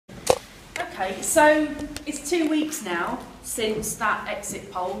Okay, so it's 2 weeks now since that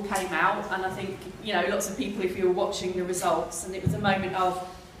exit poll came out, and I think, you know, lots of people, if you were watching the results, and it was a moment of,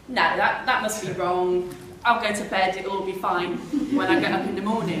 no, that must be wrong, I'll go to bed, it'll all be fine when I get up in the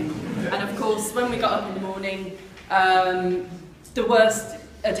morning. And of course, when we got up in the morning, the worst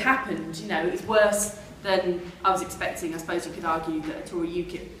had happened. You know, it was worse than I was expecting. I suppose you could argue that a Tory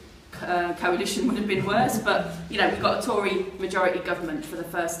UKIP coalition would have been worse, but you know, we've got a Tory majority government for the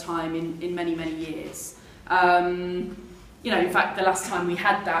first time in many, many years. You know, in fact, the last time we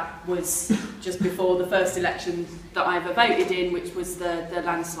had that was just before the first election that I ever voted in, which was the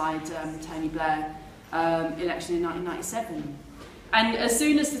landslide Tony Blair election in 1997. And as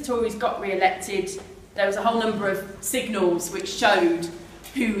soon as the Tories got re-elected, there was a whole number of signals which showed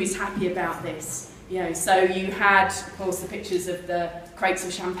who is happy about this. You know, so you had, of course, the pictures of the crates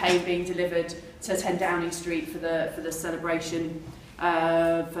of champagne being delivered to 10 Downing Street for the celebration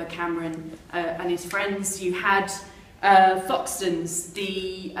for Cameron and his friends. You had Foxtons,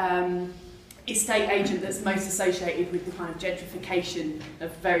 the estate agent that's most associated with the kind of gentrification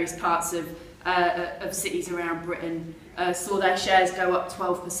of various parts of cities around Britain, saw their shares go up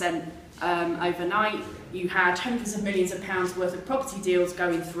 12% overnight. You had hundreds of millions of pounds worth of property deals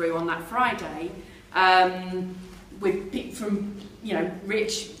going through on that Friday, with from, you know,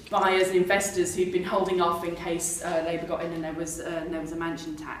 rich buyers and investors who'd been holding off in case Labour got in and there was a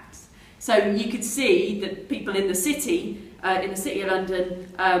mansion tax. So you could see that people in the city of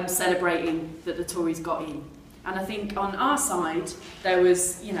London, celebrating that the Tories got in. And I think on our side, there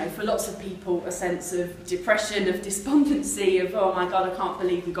was, you know, for lots of people, a sense of depression, of despondency, of, oh my God, I can't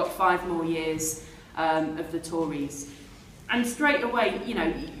believe we've got 5 more years of the Tories. And straight away, you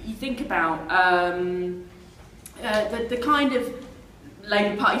know, you think about the kind of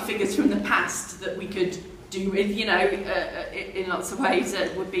Labour Party figures from the past that we could do with, you know, in lots of ways.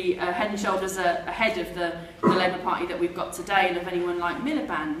 It would be head and shoulders ahead of the Labour Party that we've got today, and of anyone like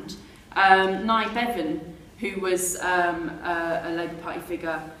Miliband. Nye Bevan, who was a Labour Party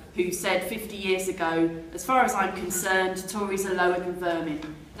figure, who said 50 years ago, as far as I'm concerned, Tories are lower than vermin.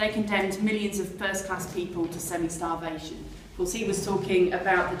 They condemned millions of first-class people to semi-starvation. Of course, he was talking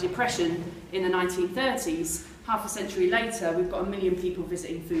about the Depression in the 1930s. Half a century later, we've got 1 million people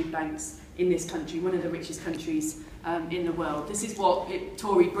visiting food banks in this country, one of the richest countries in the world. This is what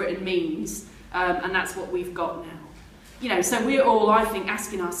Tory Britain means, and that's what we've got now. You know, so we're all, I think,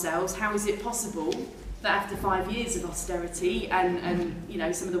 asking ourselves, how is it possible that after 5 years of austerity and you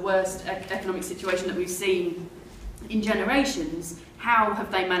know, some of the worst economic situation that we've seen in generations, how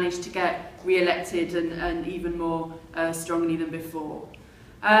have they managed to get re-elected and even more strongly than before?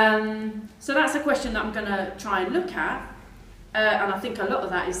 So that's a question that I'm going to try and look at, and I think a lot of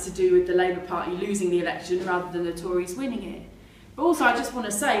that is to do with the Labour Party losing the election rather than the Tories winning it. But also, I just want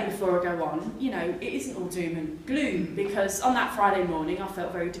to say before I go on, you know, it isn't all doom and gloom, because on that Friday morning I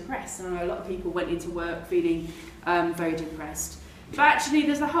felt very depressed, and I know a lot of people went into work feeling very depressed. But actually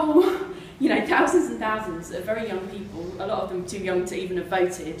there's a whole, you know, thousands and thousands of very young people, a lot of them too young to even have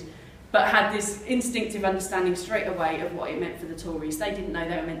voted, but had this instinctive understanding straight away of what it meant for the Tories. They didn't know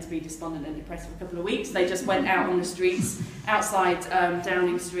they were meant to be despondent and depressed for a couple of weeks. They just went out on the streets outside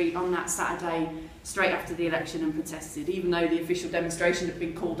Downing Street on that Saturday straight after the election and protested, even though the official demonstration had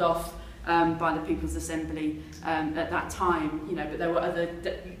been called off by the People's Assembly at that time. You know, but there were other,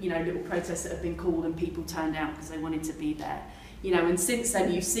 you know, little protests that had been called, and people turned out because they wanted to be there. You know, and since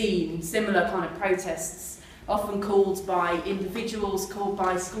then you've seen similar kind of protests, often called by individuals, called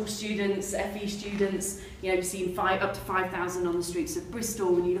by school students, FE students. You know, you've seen up to 5,000 on the streets of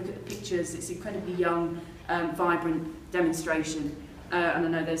Bristol. When you look at the pictures, it's incredibly young, vibrant demonstration. And I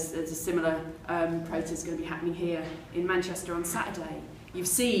know there's a similar protest going to be happening here in Manchester on Saturday. You've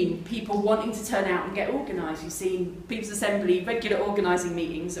seen people wanting to turn out and get organised. You've seen People's Assembly regular organising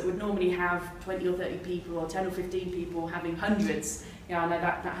meetings that would normally have 20 or 30 people, or 10 or 15 people, having hundreds. You know, I know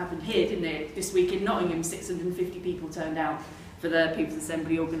that happened here, didn't it? This week in Nottingham, 650 people turned out for the People's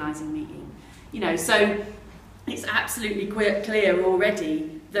Assembly organising meeting. You know, so it's absolutely clear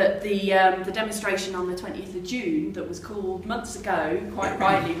already that the demonstration on the 20th of June that was called months ago, quite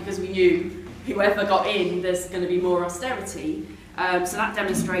rightly, because we knew whoever got in, there's going to be more austerity. So that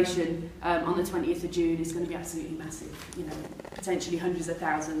demonstration on the 20th of June is going to be absolutely massive, you know, potentially hundreds of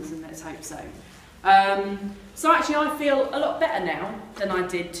thousands, and let's hope so. So actually I feel a lot better now than I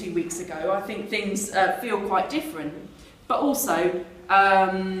did 2 weeks ago. I think things feel quite different, but also,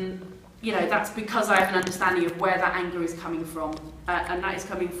 you know, that's because I have an understanding of where that anger is coming from, and that is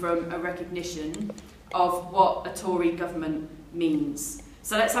coming from a recognition of what a Tory government means.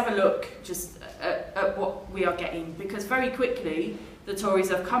 So let's have a look just at what we are getting, because very quickly the Tories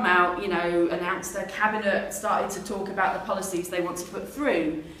have come out, you know, announced their cabinet, started to talk about the policies they want to put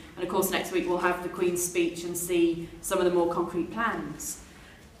through. And of course next week we'll have the Queen's speech and see some of the more concrete plans.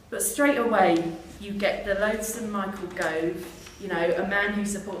 But straight away you get the loathsome Michael Gove, you know, a man who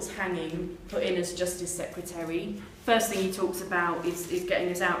supports hanging, put in as Justice Secretary. First thing he talks about is getting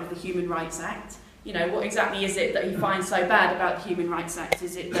us out of the Human Rights Act. You know, what exactly is it that he finds so bad about the Human Rights Act?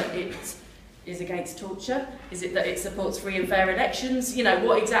 Is it that it is against torture? Is it that it supports free and fair elections? You know,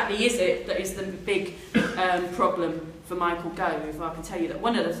 what exactly is it that is the big problem for Michael Gove? I can tell you that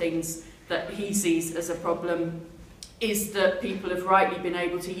one of the things that he sees as a problem is that people have rightly been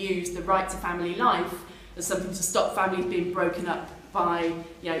able to use the right to family life as something to stop families being broken up by,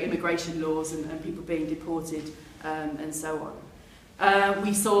 you know, immigration laws and people being deported and so on.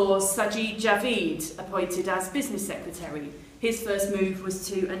 We saw Sajid Javid appointed as Business Secretary. His first move was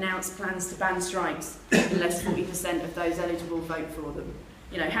to announce plans to ban strikes unless 40% of those eligible vote for them.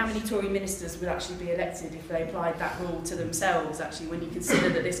 You know, how many Tory ministers would actually be elected if they applied that rule to themselves, actually, when you consider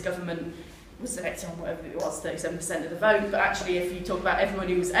that this government was elected on whatever it was, 37% of the vote, but actually if you talk about everyone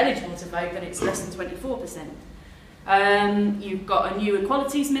who was eligible to vote, then it's less than 24%. You've got a new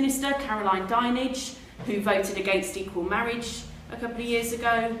Equalities Minister, Caroline Dinenage, who voted against equal marriage a couple of years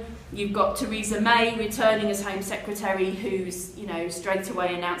ago. You've got Theresa May returning as Home Secretary, who's, you know, straight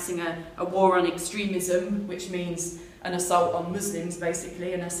away announcing a war on extremism, which means an assault on Muslims,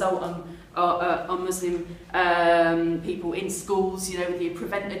 basically, an assault on Muslim people in schools, you know, with the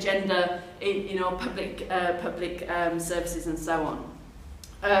prevent agenda in, you know, public services and so on.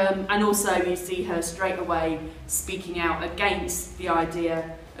 And also you see her straight away speaking out against the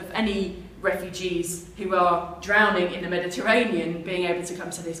idea of any refugees who are drowning in the Mediterranean being able to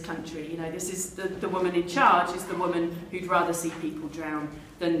come to this country. You know, this is the woman in charge is the woman who'd rather see people drown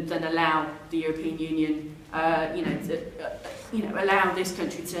than allow the European Union, allow this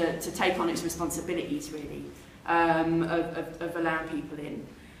country to take on its responsibilities, really, of allowing people in.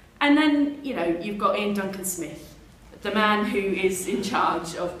 And then, you know, you've got Ian Duncan-Smith, the man who is in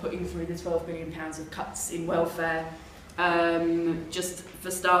charge of putting through the £12 billion of cuts in welfare, just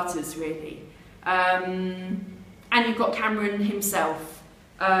for starters, really. And you've got Cameron himself,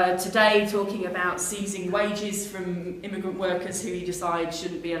 today talking about seizing wages from immigrant workers who he decides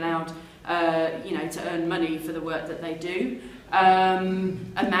shouldn't be allowed, to earn money for the work that they do. A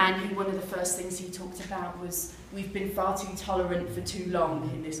man who one of the first things he talked about was, we've been far too tolerant for too long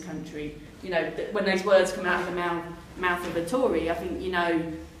in this country. You know, when those words come out of the mouth of a Tory, I think, you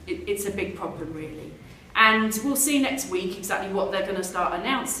know, it's a big problem, really. And we'll see next week exactly what they're going to start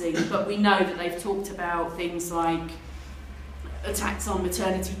announcing, but we know that they've talked about things like attacks on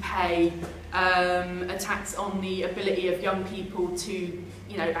maternity pay, attacks on the ability of young people to,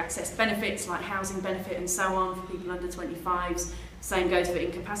 you know, access benefits like housing benefit and so on for people under 25s. Same goes for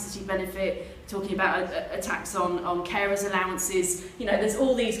incapacity benefit, talking about attacks on carers allowances. You know, there's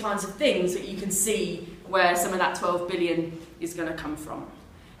all these kinds of things that you can see where some of that 12 billion is going to come from.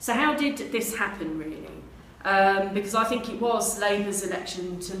 So how did this happen, really? Because I think it was Labour's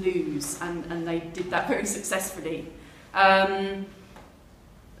election to lose, and they did that very successfully. A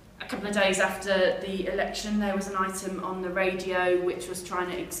couple of days after the election, there was an item on the radio which was trying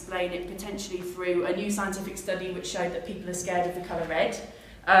to explain it potentially through a new scientific study which showed that people are scared of the colour red.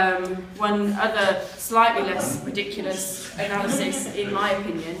 One other slightly less ridiculous analysis, in my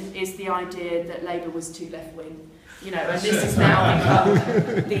opinion, is the idea that Labour was too left-wing. You know, and this has now become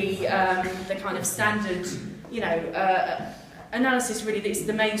the kind of standard, you know, analysis, really. It's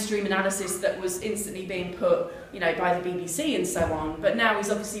the mainstream analysis that was instantly being put, you know, by the BBC and so on, but now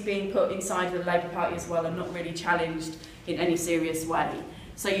is obviously being put inside the Labour Party as well and not really challenged in any serious way.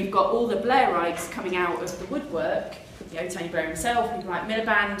 So you've got all the Blairites coming out of the woodwork, you know, Tony Blair himself, people like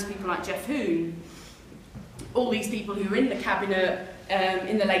Miliband, people like Jeff Hoon, all these people who were in the cabinet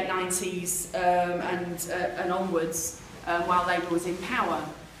in the late 90s and onwards, while Labour was in power.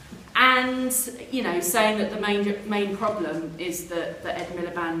 And, you know, saying that the main problem is that Ed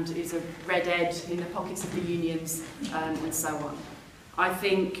Miliband is a red Ed in the pockets of the unions, and so on. I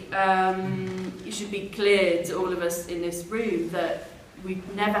think it should be clear to all of us in this room that we've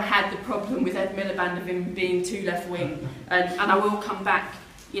never had the problem with Ed Miliband of him being too left-wing. And I will come back,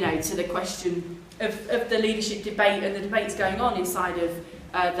 you know, to the question of the leadership debate and the debates going on inside of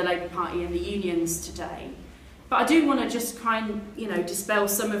the Labour Party and the unions today. But I do want to just dispel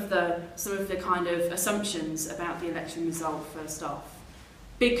some of the kind of assumptions about the election result first off,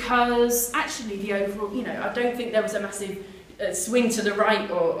 because actually the overall, you know, I don't think there was a massive swing to the right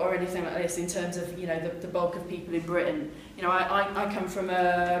or anything like this in terms of, you know, the bulk of people in Britain. You know, I come from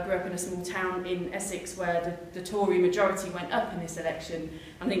grew up in a small town in Essex where the Tory majority went up in this election.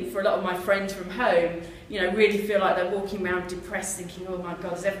 I think for a lot of my friends from home, you know, really feel like they're walking around depressed thinking, oh my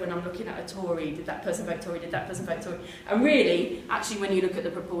God, is everyone I'm looking at a Tory? Did that person vote Tory? Did that person vote Tory? And really, actually, when you look at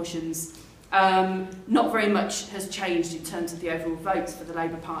the proportions, not very much has changed in terms of the overall votes for the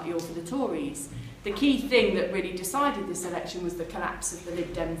Labour Party or for the Tories. The key thing that really decided this election was the collapse of the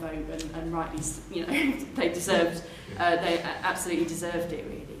Lib Dem vote, and rightly, you know, they absolutely deserved it,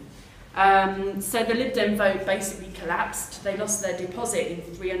 really. So the Lib Dem vote basically collapsed. They lost their deposit in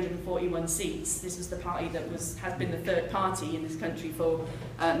 341 seats. This was the party that has been the third party in this country for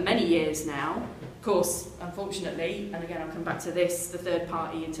many years now. Of course, unfortunately, and again I'll come back to this, the third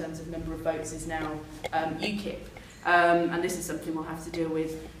party in terms of number of votes is now UKIP. And this is something we'll have to deal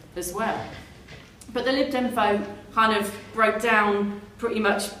with as well. But the Lib Dem vote kind of broke down pretty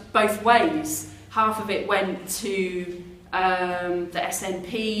much both ways. Half of it went to the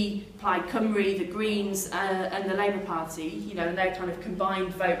SNP, Plaid Cymru, the Greens and the Labour Party, you know, and their kind of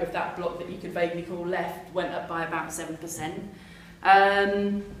combined vote of that bloc that you could vaguely call left went up by about 7%.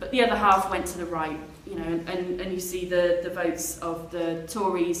 But the other half went to the right, you know, and you see the votes of the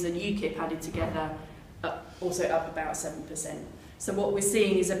Tories and UKIP added together also up about 7%. So what we're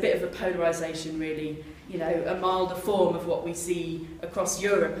seeing is a bit of a polarisation, really, you know, a milder form of what we see across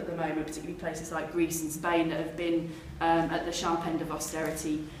Europe at the moment, particularly places like Greece and Spain that have been at the sharp end of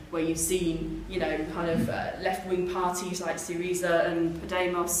austerity, where you've seen, you know, kind of left-wing parties like Syriza and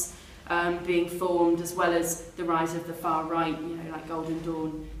Podemos being formed, as well as the rise of the far right, you know, like Golden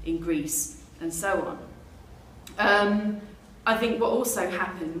Dawn in Greece and so on. I think what also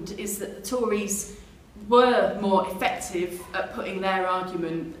happened is that the Tories were more effective at putting their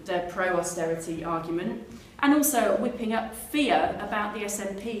argument, their pro-austerity argument, and also at whipping up fear about the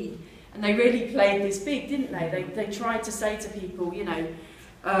SNP. And they really played this big, didn't they? They tried to say to people, you know,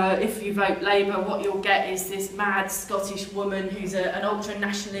 if you vote Labour, what you'll get is this mad Scottish woman who's an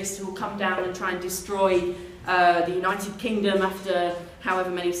ultra-nationalist who will come down and try and destroy the United Kingdom after however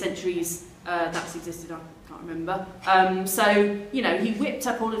many centuries that's existed, I can't remember. So, you know, he whipped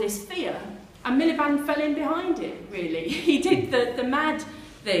up all of this fear, and Miliband fell in behind it, really. He did the mad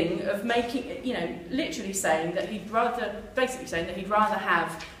thing of making, you know, literally saying that basically saying that he'd rather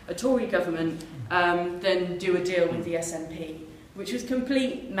have a Tory government than do a deal with the SNP, which was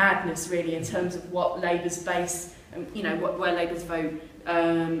complete madness, really, in terms of what Labour's base, you know, where Labour's vote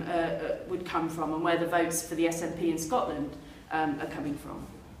would come from, and where the votes for the SNP in Scotland are coming from.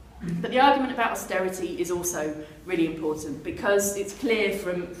 But the argument about austerity is also really important, because it's clear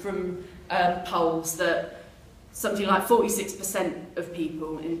from polls that something like 46% of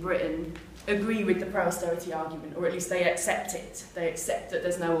people in Britain agree with the pro-austerity argument, or at least they accept it. They accept that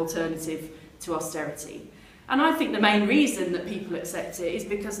there's no alternative to austerity. And I think the main reason that people accept it is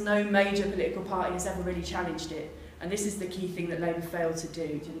because no major political party has ever really challenged it. And this is the key thing that Labour failed to do,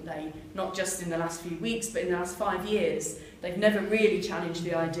 didn't they? Not just in the last few weeks, but in the last 5 years. They've never really challenged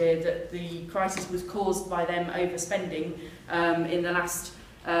the idea that the crisis was caused by them overspending in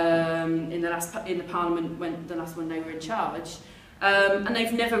the Parliament when the last one they were in charge. And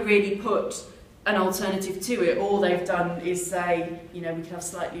they've never really put an alternative to it. All they've done is say, you know, we could have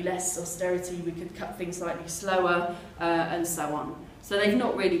slightly less austerity, we could cut things slightly slower, and so on. So they've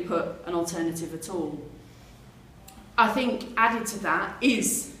not really put an alternative at all. I think added to that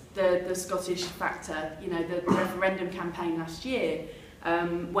is the Scottish factor, you know, the referendum campaign last year,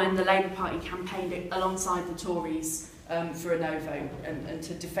 when the Labour Party campaigned alongside the Tories for a no vote and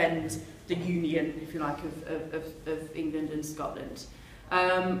to defend the union, if you like, of England and Scotland.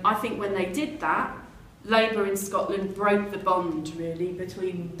 I think when they did that, Labour in Scotland broke the bond, really,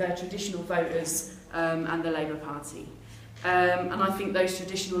 between their traditional voters and the Labour Party. And I think those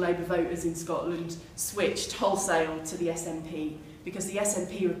traditional Labour voters in Scotland switched wholesale to the SNP, because the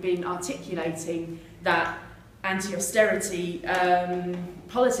SNP have been articulating that anti-austerity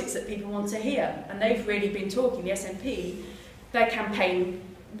politics that people want to hear. And they've really been talking, the SNP, their campaign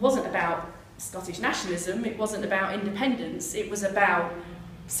wasn't about Scottish nationalism, it wasn't about independence, it was about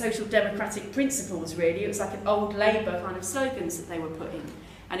social democratic principles, really. It was like an old Labour kind of slogans that they were putting.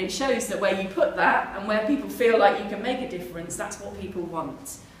 And it shows that where you put that and where people feel like you can make a difference, that's what people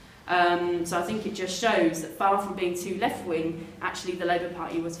want. So I think it just shows that far from being too left-wing, actually the Labour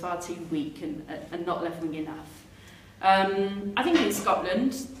Party was far too weak and not left-wing enough. I think in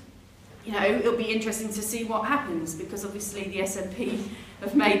Scotland, you know, it'll be interesting to see what happens, because obviously the SNP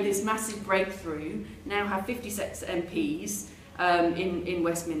have made this massive breakthrough, now have 56 MPs in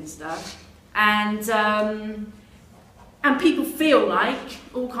Westminster, and And people feel like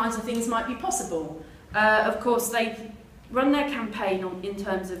all kinds of things might be possible. Of course, they run their campaign in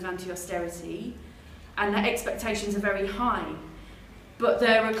terms of anti-austerity, and their expectations are very high. But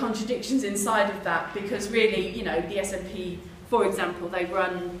there are contradictions inside of that, because really, you know, the SWP, for example, they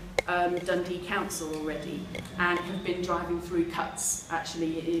run Dundee Council already and have been driving through cuts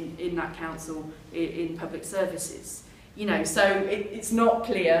actually in that council in public services. You know, so it's not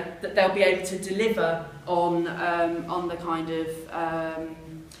clear that they'll be able to deliver on the kind of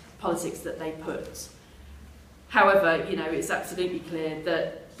politics that they put. However, you know, it's absolutely clear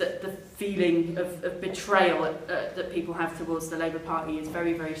that the feeling of betrayal that people have towards the Labour Party is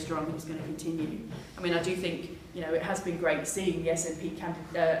very, very strong and is going to continue. I mean, I do think, you know, it has been great seeing the SNP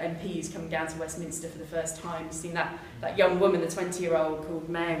MPs coming down to Westminster for the first time. You've seen that young woman, the 20-year-old called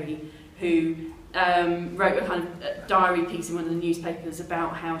Mary, who wrote a kind of diary piece in one of the newspapers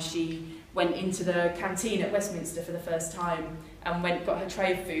about how she went into the canteen at Westminster for the first time and got her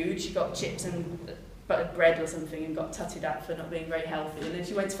tray of food. She got chips and buttered bread or something and got tutted up for not being very healthy. And then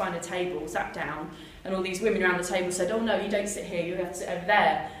she went to find a table, sat down, and all these women around the table said, "Oh no, you don't sit here, you have to sit over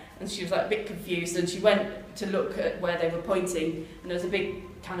there." And she was like a bit confused, and she went to look at where they were pointing, and there was a big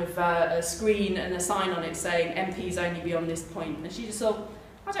kind of a screen and a sign on it saying MPs only beyond this point. And she just thought,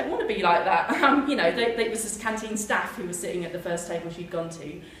 I don't want to be like that. You know, it was this canteen staff who was sitting at the first table she'd gone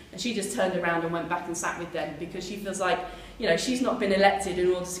to, and she just turned around and went back and sat with them, because she feels like, you know, she's not been elected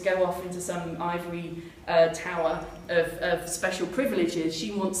in order to go off into some ivory tower of special privileges.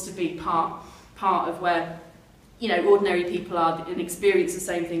 She wants to be part of where, you know, ordinary people are and experience the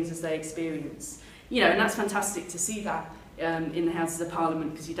same things as they experience. You know, and that's fantastic to see that in the Houses of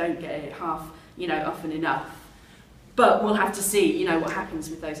Parliament, because you don't get it often enough. But we'll have to see, you know, what happens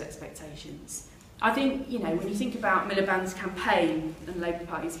with those expectations. I think, you know, when you think about Miliband's campaign and the Labour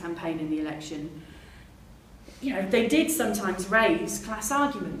Party's campaign in the election, you know, they did sometimes raise class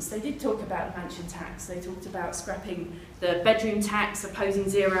arguments. They did talk about the mansion tax. They talked about scrapping the bedroom tax, opposing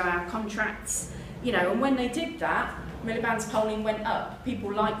zero-hour contracts. You know, and when they did that, Miliband's polling went up.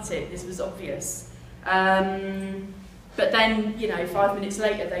 People liked it. This was obvious. But then, you know, 5 minutes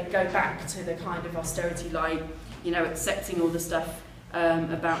later, they'd go back to the kind of austerity line, you know, accepting all the stuff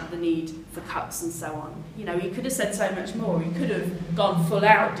about the need for cuts and so on. You know, he could have said so much more. He could have gone full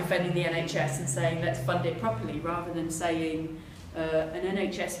out defending the NHS and saying, let's fund it properly, rather than saying an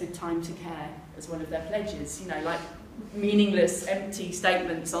NHS with time to care as one of their pledges. You know, like meaningless, empty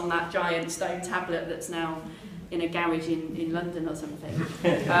statements on that giant stone tablet that's now in a garage in London or something.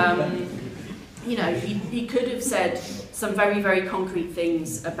 You know, he could have said some very, very concrete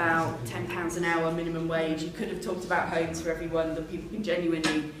things about £10 an hour minimum wage. He could have talked about homes for everyone that people can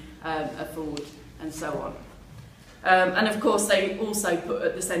genuinely afford, and so on. And of course, they also put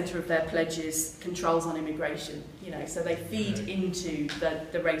at the centre of their pledges controls on immigration. You know, so they feed into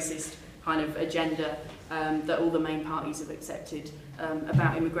the racist kind of agenda that all the main parties have accepted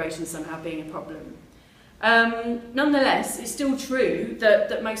about immigration somehow being a problem. Nonetheless, it's still true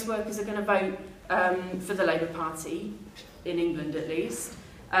that most workers are going to vote for the Labour Party, in England at least.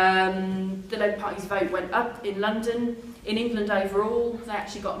 The Labour Party's vote went up in London. In England overall, they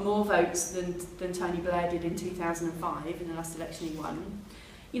actually got more votes than Tony Blair did in 2005, in the last election he won.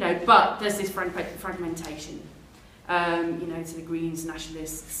 You know, but there's this fragmentation, you know, to the Greens,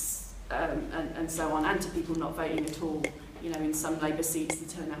 Nationalists, and so on, and to people not voting at all. You know, in some Labour seats, the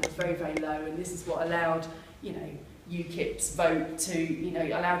turnout was very, very low, and this is what allowed, you know, UKIP's vote to, you know,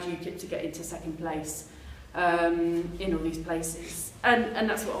 allowed UKIP to get into second place in all these places. And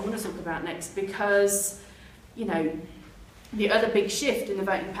that's what I want to talk about next, because, you know, the other big shift in the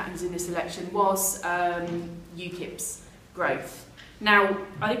voting patterns in this election was UKIP's growth. Now,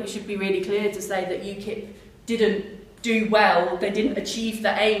 I think we should be really clear to say that UKIP didn't do well, they didn't achieve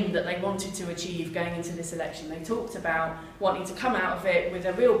the aim that they wanted to achieve going into this election. They talked about wanting to come out of it with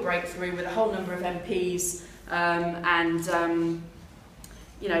a real breakthrough, with a whole number of MPs,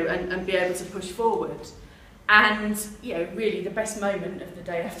 you know, and be able to push forward. And, you know, really the best moment of the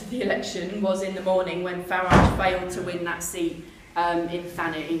day after the election was in the morning when Farage failed to win that seat in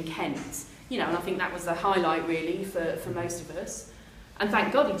Thanet in Kent. You know, and I think that was the highlight really for most of us. And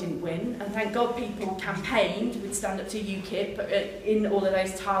thank God he didn't win, and thank God people campaigned with Stand Up to UKIP in all of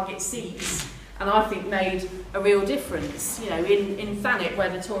those target seats, and I think made a real difference. You know, in Thanet, where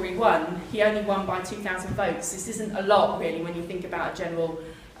the Tory won, he only won by 2,000 votes. This isn't a lot, really, when you think about a general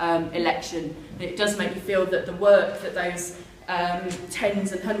election. It does make you feel that the work that those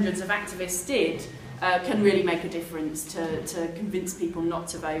tens and hundreds of activists did can really make a difference to convince people not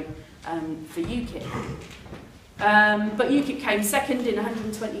to vote for UKIP. But UKIP came second in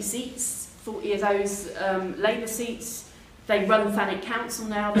 120 seats, 40 of those Labour seats. They run Thanet Council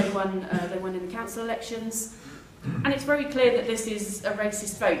now. They won in the council elections, and it's very clear that this is a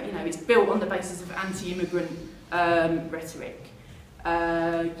racist vote. You know, it's built on the basis of anti-immigrant rhetoric.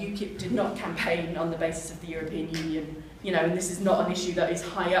 UKIP did not campaign on the basis of the European Union. You know, and this is not an issue that is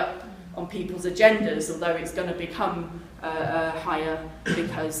high up on people's agendas, although it's going to become higher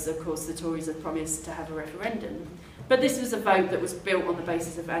because, of course, the Tories have promised to have a referendum. But this was a vote that was built on the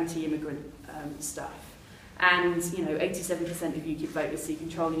basis of anti-immigrant stuff. And, you know, 87% of UKIP voters see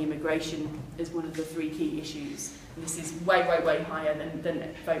controlling immigration as one of the 3 key issues. And this is way, way, way higher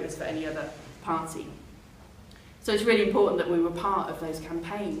than voters for any other party. So it's really important that we were part of those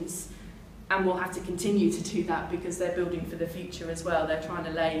campaigns, and we'll have to continue to do that because they're building for the future as well. They're trying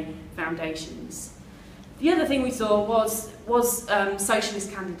to lay foundations. The other thing we saw was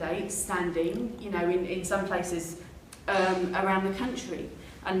socialist candidates standing, you know, in some places around the country.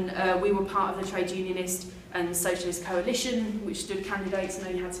 And we were part of the Trade Unionist and Socialist Coalition, which stood candidates. I know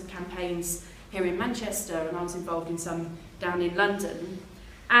you had some campaigns here in Manchester, and I was involved in some down in London.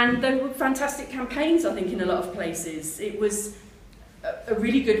 And they were fantastic campaigns, I think, in a lot of places. It was a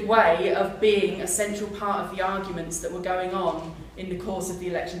really good way of being a central part of the arguments that were going on in the course of the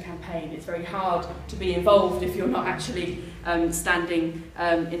election campaign. It's very hard to be involved if you're not actually standing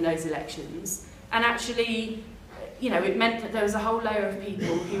in those elections. And actually, you know, it meant that there was a whole layer of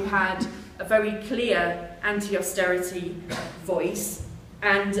people who had a very clear anti-austerity voice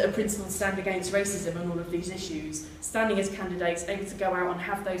and a principled stand against racism and all of these issues, standing as candidates, able to go out and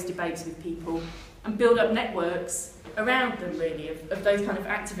have those debates with people and build up networks around them, really, of those kind of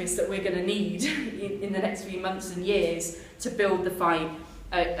activists that we're going to need in the next few months and years to build the fight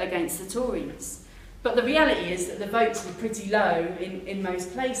against the Tories. But the reality is that the votes were pretty low in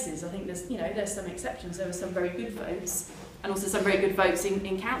most places. I think there's some exceptions. There were some very good votes, and also some very good votes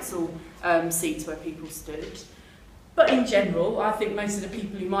in council seats where people stood. But in general, I think most of the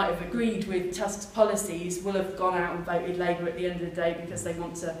people who might have agreed with Tusk's policies will have gone out and voted Labour at the end of the day because they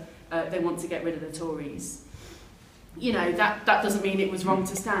want to get rid of the Tories. You know, that doesn't mean it was wrong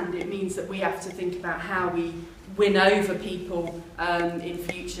to stand. It means that we have to think about how we win over people in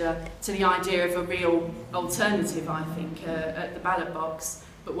future to the idea of a real alternative, I think, at the ballot box,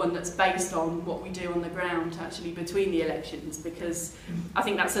 but one that's based on what we do on the ground actually between the elections, because I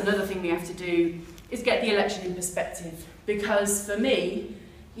think that's another thing we have to do, is get the election in perspective. Because for me,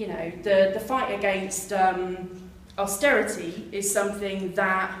 you know, the fight against austerity is something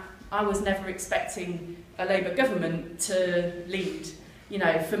that I was never expecting a Labour government to lead. You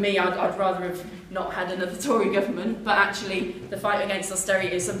know, for me, I'd rather have not had another Tory government, but actually the fight against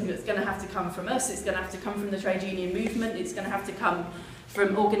austerity is something that's going to have to come from us. It's going to have to come from the trade union movement. It's going to have to come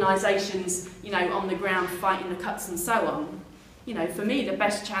from organisations, you know, on the ground fighting the cuts and so on. You know, for me, the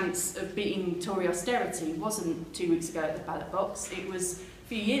best chance of beating Tory austerity wasn't 2 weeks ago at the ballot box. It was a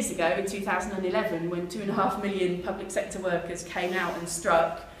few years ago, in 2011, when 2.5 million public sector workers came out and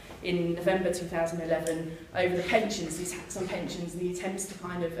struck in November 2011 over the pensions, these hacks on pensions, the attempts to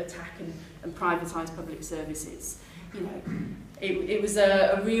kind of attack and privatise public services. You know, it was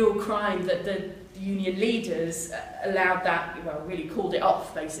a real crime that the union leaders allowed that, well, really called it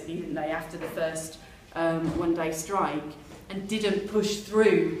off, basically, didn't they, after the first one-day strike, and didn't push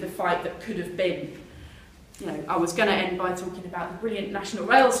through the fight that could have been. You know, I was going to end by talking about the brilliant national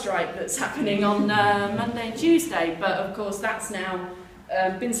rail strike that's happening on Monday and Tuesday, but of course that's now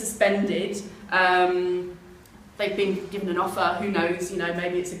been suspended. They've been given an offer. Who knows? You know,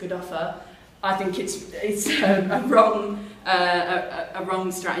 maybe it's a good offer. I think it's a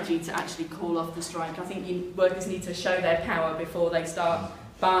wrong strategy to actually call off the strike. I think workers need to show their power before they start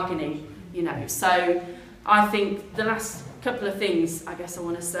bargaining. You know, so I think the last couple of things I guess I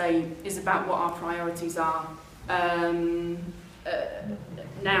want to say is about what our priorities are from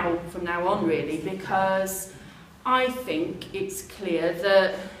now on, really, because I think it's clear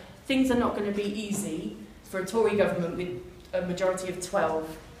that things are not going to be easy for a Tory government with a majority of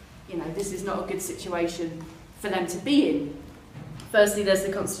 12. You know, this is not a good situation for them to be in. Firstly, there's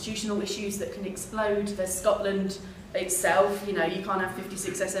the constitutional issues that can explode. There's Scotland itself. You know, you can't have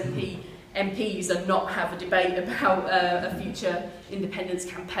 56 MPs and not have a debate about a future independence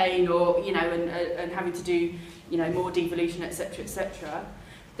campaign, or, you know, and having to do, you know, more devolution, etc., etc.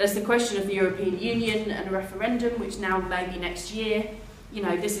 There's the question of the European Union and a referendum, which now may be next year. You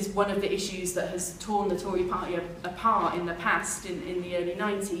know, this is one of the issues that has torn the Tory party apart in the past, in the early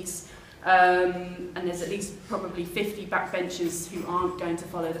 90s. And there's at least probably 50 backbenchers who aren't going to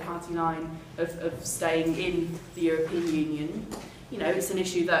follow the party line of staying in the European Union. you know, it's an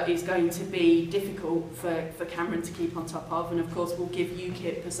issue that is going to be difficult for Cameron to keep on top of, and of course will give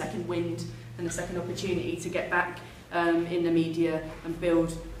UKIP a second wind and a second opportunity to get back in the media and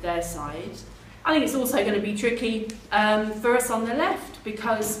build their side. I think it's also going to be tricky for us on the left,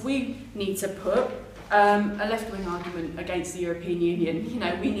 because we need to put a left-wing argument against the European Union. You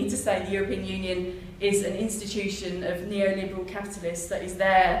know, we need to say the European Union is an institution of neoliberal capitalists that is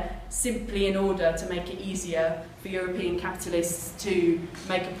there simply in order to make it easier for European capitalists to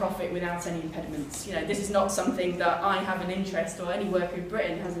make a profit without any impediments. You know, this is not something that I have an interest, or any worker in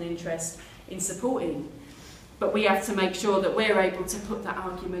Britain has an interest in supporting. But we have to make sure that we're able to put that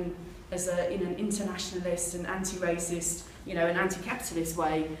argument as in an internationalist and anti-racist, you know, an anti-capitalist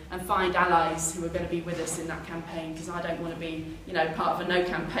way, and find allies who are going to be with us in that campaign, because I don't want to be, you know, part of a no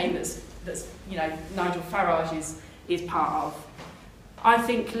campaign that's you know, Nigel Farage is part of. I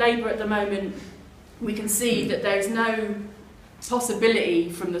think Labour at the moment, we can see that there is no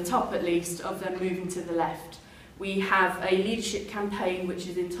possibility, from the top at least, of them moving to the left. We have a leadership campaign which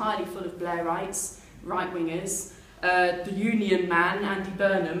is entirely full of Blairites, right-wingers. The union man, Andy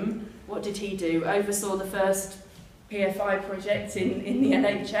Burnham, what did he do? Oversaw the first PFI project in the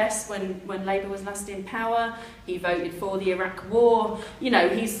NHS when Labour was last in power. He voted for the Iraq War. You know,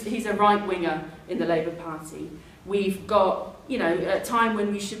 he's a right-winger in the Labour Party. We've got, you know, a time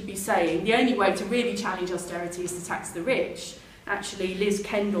when we should be saying the only way to really challenge austerity is to tax the rich. Actually, Liz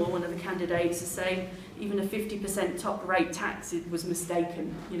Kendall, one of the candidates, is saying even a 50% top rate tax was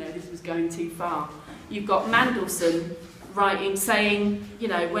mistaken. You know, this was going too far. You've got Mandelson writing, saying, you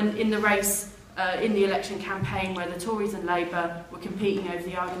know, when in the race, in the election campaign where the Tories and Labour were competing over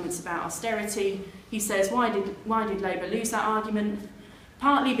the arguments about austerity, he says, why did Labour lose that argument?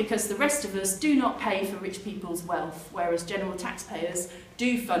 Partly because the rest of us do not pay for rich people's wealth, whereas general taxpayers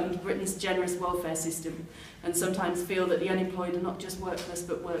do fund Britain's generous welfare system, and sometimes feel that the unemployed are not just workless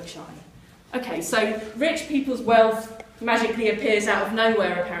but work shy. Okay, so rich people's wealth magically appears out of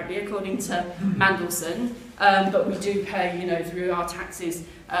nowhere, apparently, according to Mandelson, but we do pay, you know, through our taxes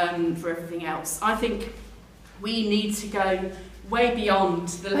for everything else. I think we need to go way beyond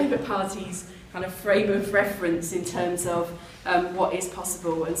the Labour Party's kind of frame of reference in terms of what is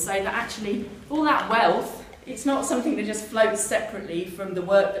possible, and say that actually all that wealth, it's not something that just floats separately from the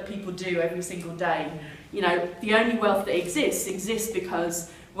work that people do every single day. You know, the only wealth that exists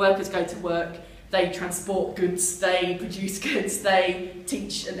because workers go to work, they transport goods, they produce goods, they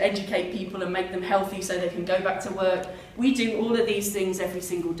teach and educate people and make them healthy so they can go back to work. We do all of these things every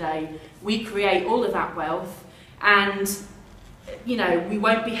single day. We create all of that wealth, and you know, we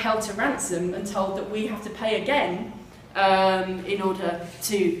won't be held to ransom and told that we have to pay again in order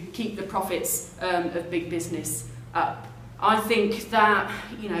to keep the profits of big business up. I think that,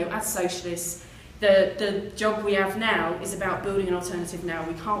 you know, as socialists, the job we have now is about building an alternative now.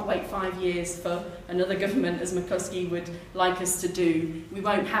 We can't wait 5 years for another government, as McCuskey would like us to do. We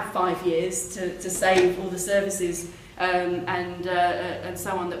won't have 5 years to save all the services and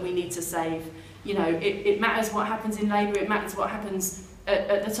so on that we need to save. You know, it matters what happens in Labour, it matters what happens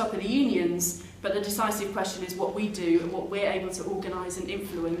at the top of the unions, but the decisive question is what we do and what we're able to organise and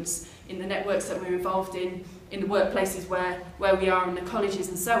influence in the networks that we're involved in the workplaces where we are, in the colleges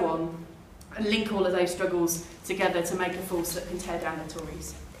and so on, and link all of those struggles together to make a force that can tear down the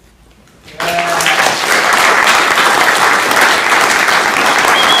Tories.